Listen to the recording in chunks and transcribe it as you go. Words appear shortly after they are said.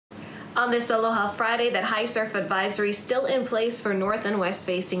On this Aloha Friday, that high surf advisory still in place for north and west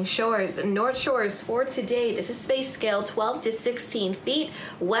facing shores. North shores for today, this is face scale 12 to 16 feet.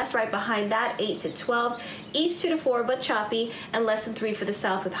 West right behind that 8 to 12. East 2 to 4 but choppy, and less than 3 for the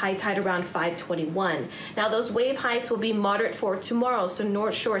south with high tide around 521. Now those wave heights will be moderate for tomorrow, so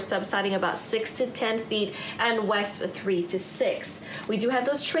north shore subsiding about 6 to 10 feet and west 3 to 6. We do have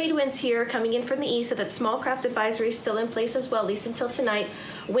those trade winds here coming in from the east, so that small craft advisory is still in place as well, at least until tonight.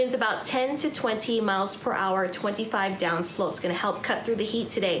 Winds about 10 to 20 miles per hour, 25 downslope. It's going to help cut through the heat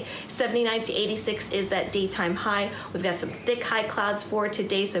today. 79 to 86 is that daytime high. We've got some thick high clouds for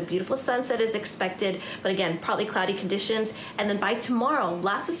today, so beautiful sunset is expected, but again, partly cloudy conditions. And then by tomorrow,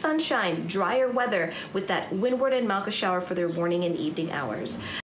 lots of sunshine, drier weather with that windward and Malka shower for their morning and evening hours.